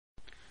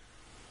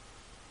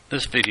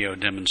This video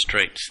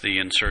demonstrates the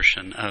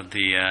insertion of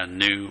the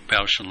new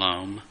Bausch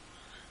Lomb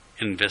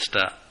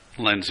enVista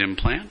lens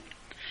implant.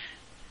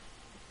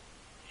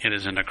 It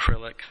is an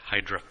acrylic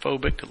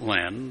hydrophobic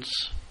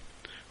lens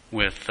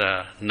with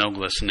no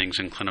glistenings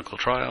in clinical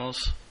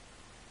trials.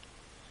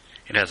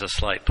 It has a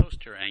slight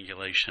posterior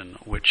angulation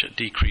which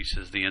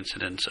decreases the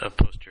incidence of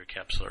posterior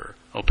capsular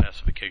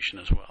opacification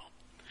as well.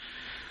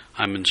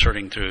 I'm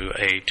inserting through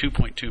a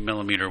 2.2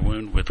 millimeter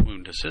wound with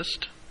wound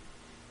assist.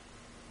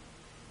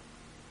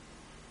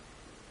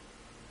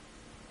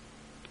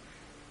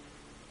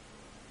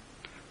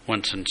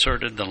 Once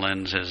inserted, the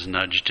lens is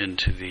nudged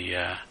into the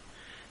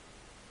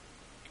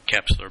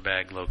capsular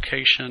bag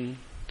location,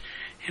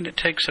 and it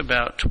takes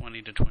about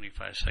 20 to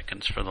 25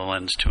 seconds for the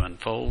lens to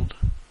unfold.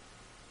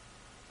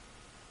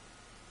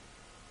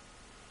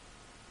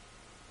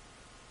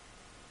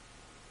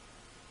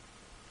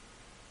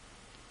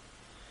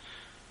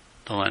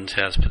 The lens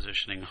has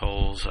positioning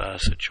holes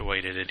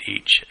situated at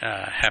each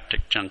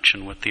haptic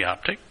junction with the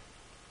optic,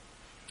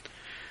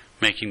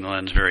 making the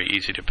lens very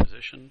easy to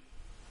position.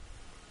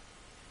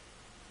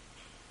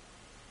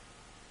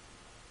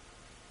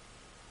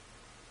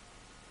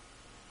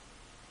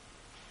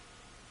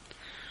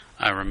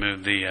 I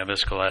remove the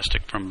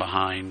viscoelastic from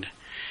behind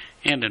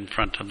and in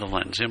front of the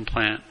lens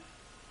implant.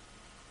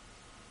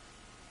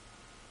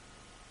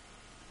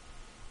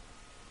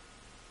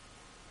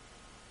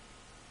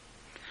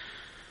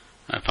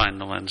 I find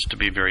the lens to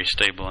be very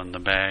stable in the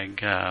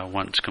bag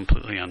once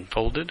completely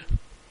unfolded.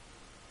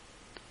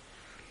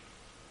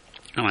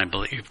 And I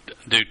believe,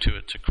 due to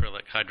its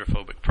acrylic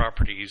hydrophobic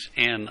properties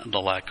and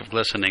the lack of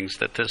glistenings,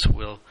 that this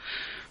will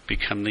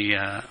become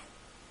the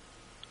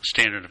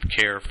standard of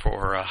care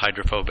for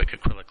hydrophobic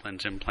acrylic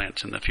lens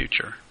implants in the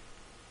future.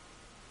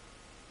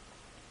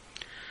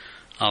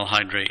 I'll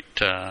hydrate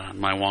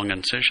my Wong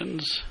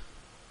incisions,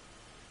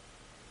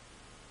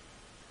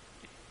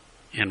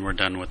 and we're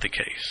done with the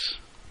case.